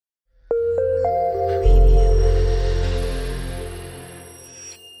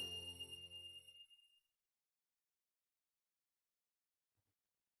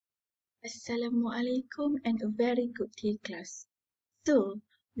Assalamualaikum and a very good day, class. So,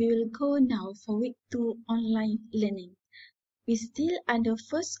 we will go now for week 2 online learning. We still under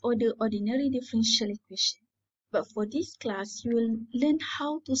first order ordinary differential equation. But for this class, you will learn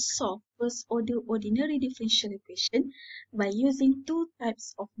how to solve first order ordinary differential equation by using two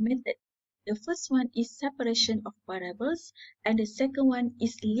types of method. The first one is separation of variables and the second one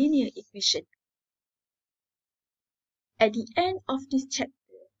is linear equation. At the end of this chapter,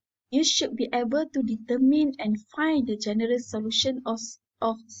 you should be able to determine and find the general solution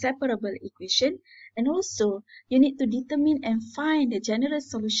of separable equation, and also you need to determine and find the general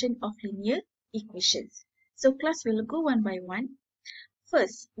solution of linear equations. So class will go one by one.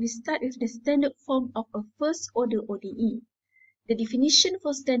 First, we start with the standard form of a first order ODE. The definition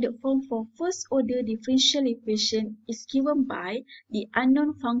for standard form for first order differential equation is given by the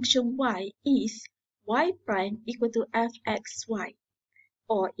unknown function y is y prime equal to fxy.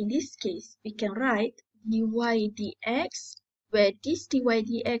 Or in this case, we can write dy dx, where this dy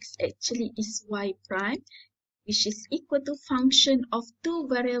dx actually is y prime, which is equal to function of two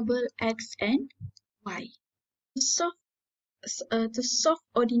variables x and y. To solve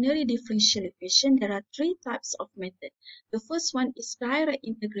ordinary differential equation, there are three types of method. The first one is direct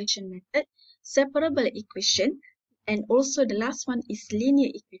integration method, separable equation, and also the last one is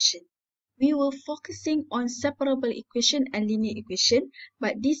linear equation. We were focusing on separable equation and linear equation,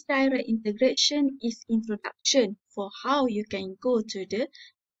 but this direct integration is introduction for how you can go to the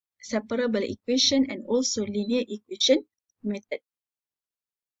separable equation and also linear equation method.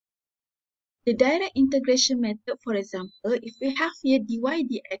 The direct integration method, for example, if we have here dy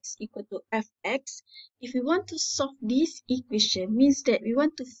dx equal to fx, if we want to solve this equation, means that we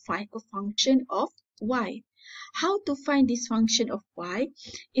want to find a function of y. How to find this function of y?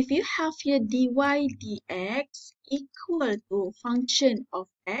 If you have here dy dx equal to function of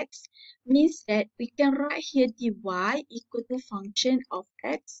x, means that we can write here dy equal to function of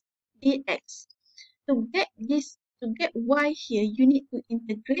x dx. To get y here, you need to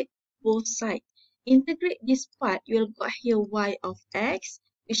integrate both sides. Integrate this part, you will got here y of x,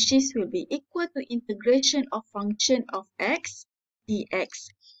 which is will be equal to integration of function of x dx.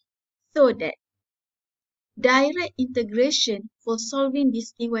 So that direct integration for solving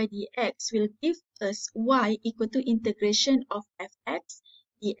this dy dx will give us y equal to integration of fx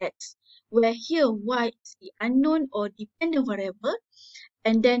dx, where here y is the unknown or dependent variable,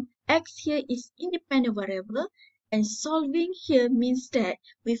 and then x here is independent variable, and solving here means that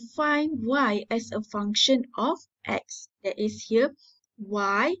we find y as a function of x. That is here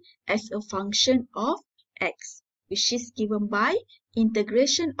y as a function of x, which is given by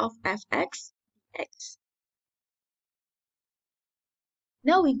integration of fx dx.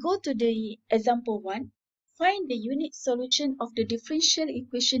 Now we go to the example 1. Find the unit solution of the differential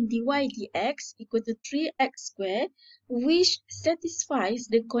equation dy dx equal to 3x squared, which satisfies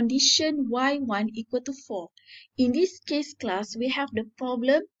the condition y1 equal to 4. In this case, class, we have the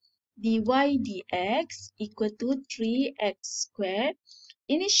problem dy dx equal to 3x squared,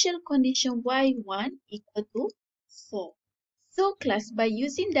 initial condition y1 equal to 4. So class, by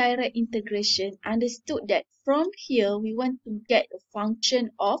using direct integration, understood that from here we want to get a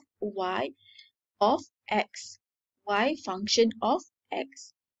function of y of x, y function of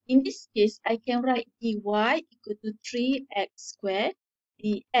x. In this case, I can write dy equal to 3x squared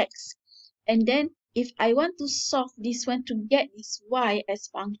dx. And then if I want to solve this one to get this y as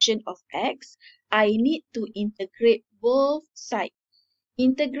function of x, I need to integrate both sides.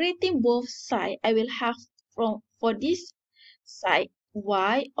 Integrating both sides, I will have for this side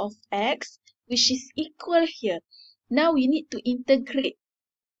y of x, which is equal here. Now we need to integrate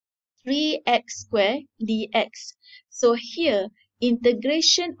 3x squared dx. So here,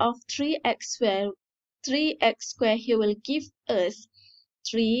 integration of 3x squared here will give us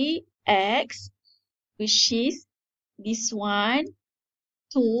 3x, which is this one,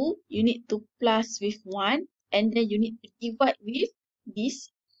 2, you need to plus with 1, and then you need to divide with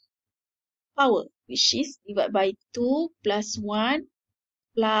this power, which is divided by 2 plus 1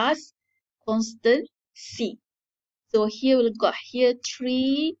 plus constant c. So here we'll got here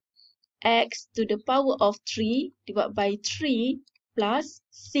 3x to the power of 3 divided by 3 plus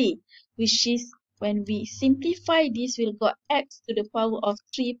c, which is when we simplify this, we'll got x to the power of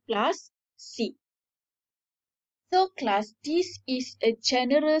 3 plus c. So class, this is a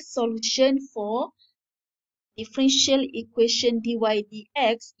general solution for differential equation dy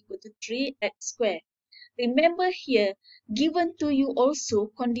dx equal to 3x squared. Remember here, given to you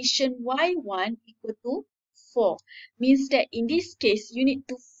also condition y1 equal to 4. Means that in this case, you need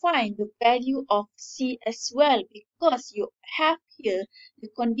to find the value of C as well because you have here the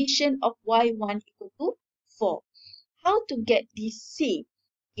condition of y1 equal to 4. How to get this C?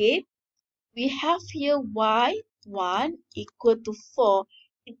 Okay, we have here y1 equal to 4.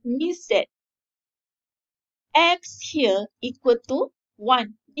 It means that x here equal to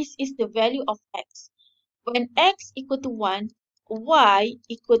 1. This is the value of x. When x equal to 1, y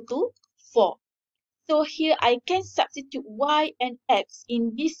equal to 4. So here I can substitute y and x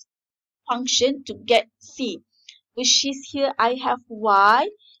in this function to get C, which is here I have y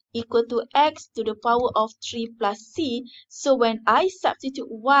equal to x to the power of 3 plus C. So when I substitute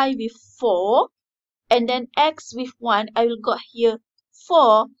y with 4 and then x with 1, I will got here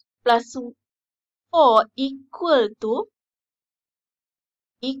 4 plus 4 equal to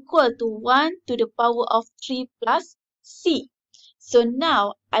 1 to the power of 3 plus C. So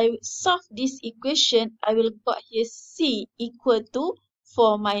now I will solve this equation. I will got here C equal to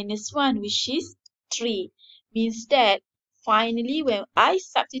 4 minus 1, which is 3. Means that finally when I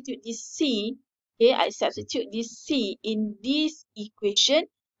substitute this C, okay, I substitute this C in this equation,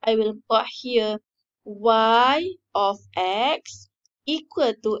 I will got here y of x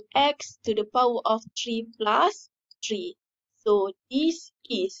equal to x to the power of 3 plus 3. So this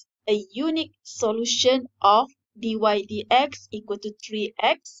is a unique solution of dy dx equal to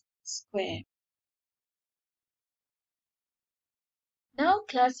 3x squared. Now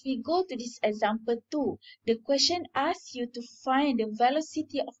class, we go to this example 2. The question asks you to find the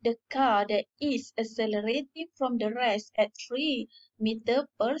velocity of the car that is accelerating from the rest at 3 meters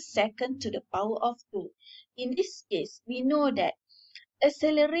per second to the power of 2. In this case, we know that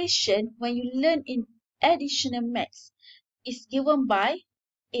acceleration, when you learn in additional maths, is given by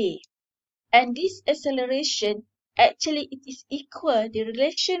A. And this acceleration, actually it is equal, the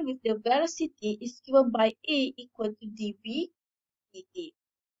relation with the velocity is given by A equal to dv dt.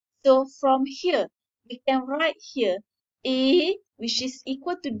 So from here, we can write here A, which is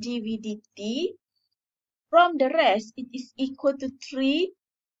equal to dv dt. From the rest, it is equal to 3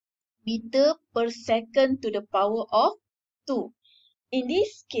 meter per second to the power of 2. In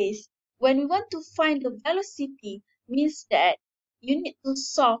this case, when we want to find the velocity, means that you need to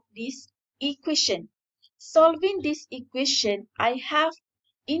solve this equation. Solving this equation, I have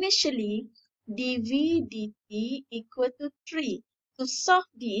initially dv dt equal to 3. To solve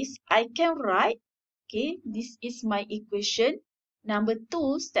this, I can write, okay, this is my equation.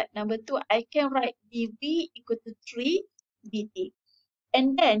 Step number 2, I can write dv equal to 3 dt.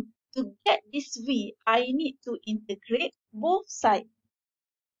 And then, to get this v, I need to integrate both sides.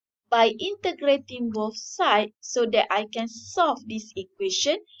 By integrating both sides so that I can solve this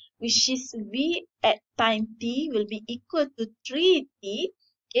equation, which is v at time t will be equal to 3t.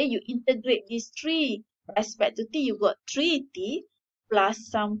 Okay, you integrate this 3 respect to t, you got 3t plus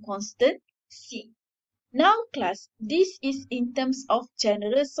some constant c. Now class, this is in terms of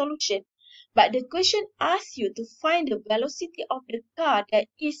general solution. But the question asks you to find the velocity of the car that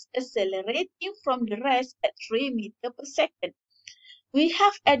is accelerating from the rest at 3 meters per second. We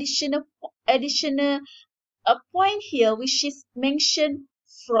have additional a point here which is mentioned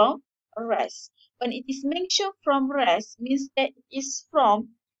from rest. When it is mentioned from rest, means that it is from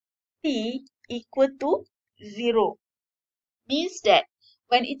t equal to 0. Means that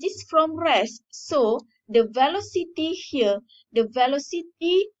when it is from rest, so the velocity here, the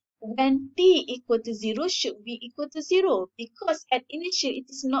velocity when t equal to 0 should be equal to 0 because at initial it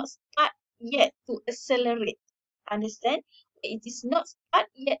is not start yet to accelerate. Understand? It is not start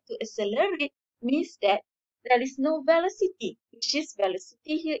yet to accelerate means that there is no velocity, which is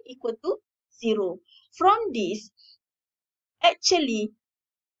velocity here equal to 0. From this, actually,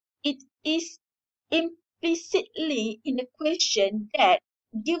 it is implicitly in the question that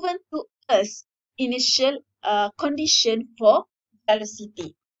given to us initial condition for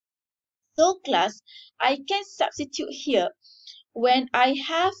velocity. So class, I can substitute here when I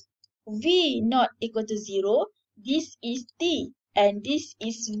have v not equal to 0, this is t and this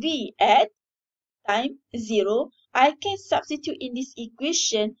is v at time 0. I can substitute in this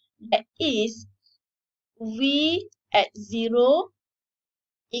equation that is v at 0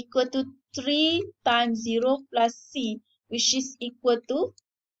 equal to 3 times 0 plus c, which is equal to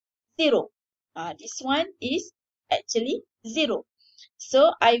 0. This one is actually 0.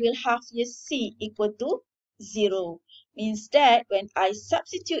 So I will have here c equal to 0. Means that when I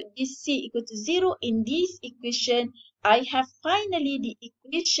substitute this c equal to 0 in this equation, I have finally the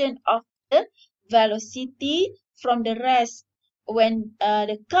equation of the velocity from the rest when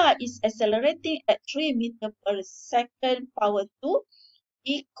the car is accelerating at 3 meters per second power 2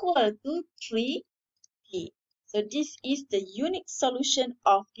 equal to 3t. So this is the unique solution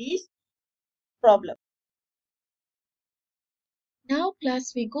of this problem. Now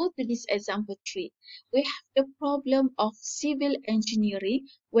class, we go to this example 3. We have the problem of civil engineering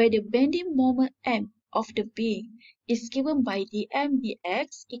where the bending moment M of the beam is given by dm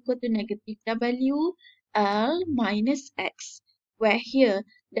dx equal to negative W L minus X, where here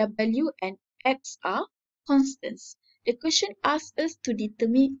W and X are constants. The question asks us to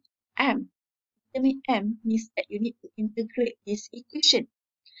determine M. Determine M means that you need to integrate this equation.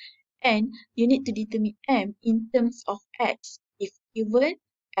 And you need to determine M in terms of X. If given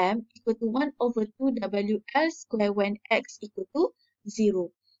M equal to 1 over 2 WL square when X equal to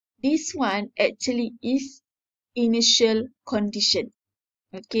 0. This one actually is initial condition.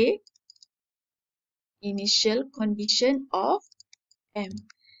 Okay. Initial condition of M.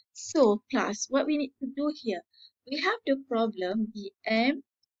 So class, what we need to do here? We have the problem dm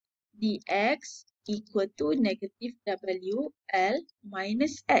dx equal to negative WL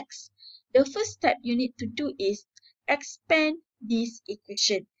minus X. The first step you need to do is expand this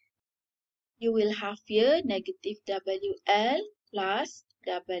equation. You will have here negative WL plus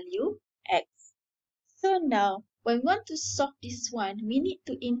WX. So now, when we want to solve this one, we need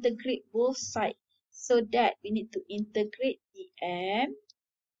to integrate both sides. So that we need to integrate dm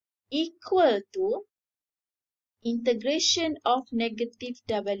equal to integration of negative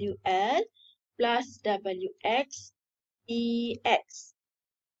WL plus WX dx.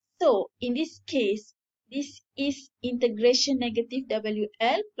 So, in this case, this is integration negative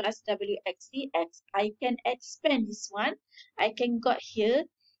WL plus WX dx. I can expand this one. I can got here,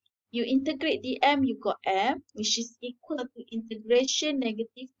 you integrate dm, you got m, which is equal to integration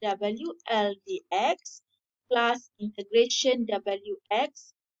negative WL dx plus integration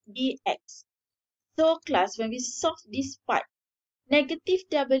WX dx. So, class, when we solve this part, negative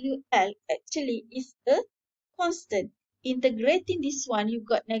WL actually is a constant. Integrating this one, you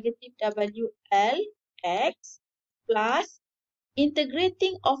got negative WL X plus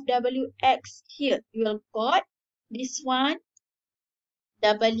integrating of WX here, you will got this one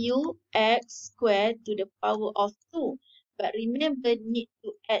WX squared to the power of 2. But remember, need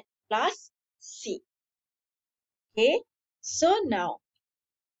to add plus C. Okay, so now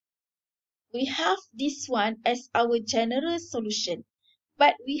we have this one as our general solution.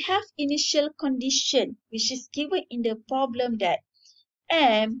 But we have initial condition which is given in the problem that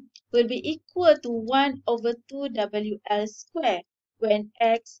M will be equal to 1 over 2 WL square when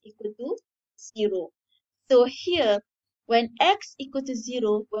X equal to 0. So here, when X equal to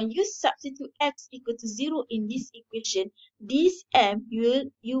 0, when you substitute X equal to 0 in this equation, this M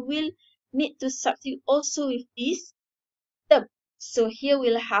you will need to substitute also with this term. So here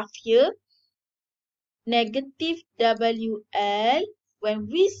we'll have here negative WL, when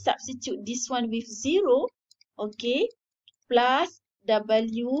we substitute this one with 0, okay, plus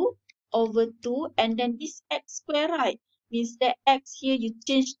W over 2, and then this X square, right? Means that X here you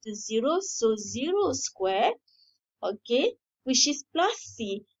change to 0, so 0 square, okay, which is plus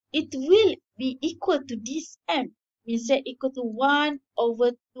C. It will be equal to this M, means that equal to 1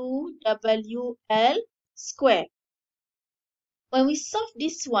 over 2 WL square. When we solve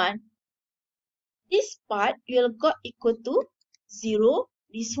this one, this part will got equal to 0.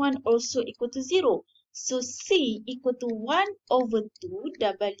 This one also equal to 0. So C equal to 1 over 2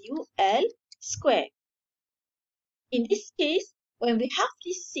 WL square. In this case, when we have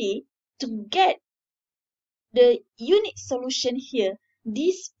this C, to get the unique solution here,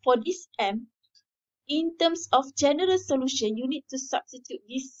 for this M, in terms of general solution, you need to substitute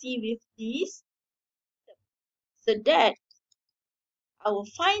this C with this. So that our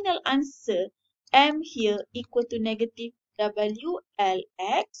final answer, M here equal to negative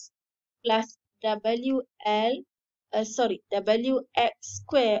WLX plus WX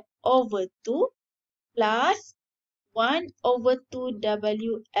square over 2 plus 1 over 2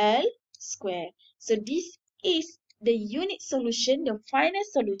 WL square. So this is the unique solution, the final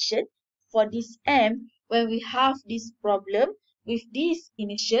solution for this M when we have this problem with this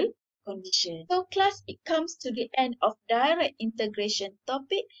initial condition. So class, it comes to the end of direct integration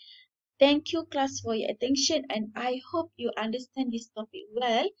topic. Thank you class for your attention, and I hope you understand this topic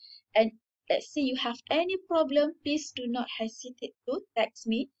well. And let's say you have any problem, please do not hesitate to text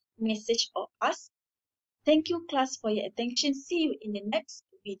me, message or ask. Thank you class for your attention. See you in the next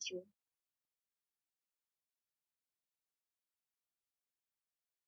video.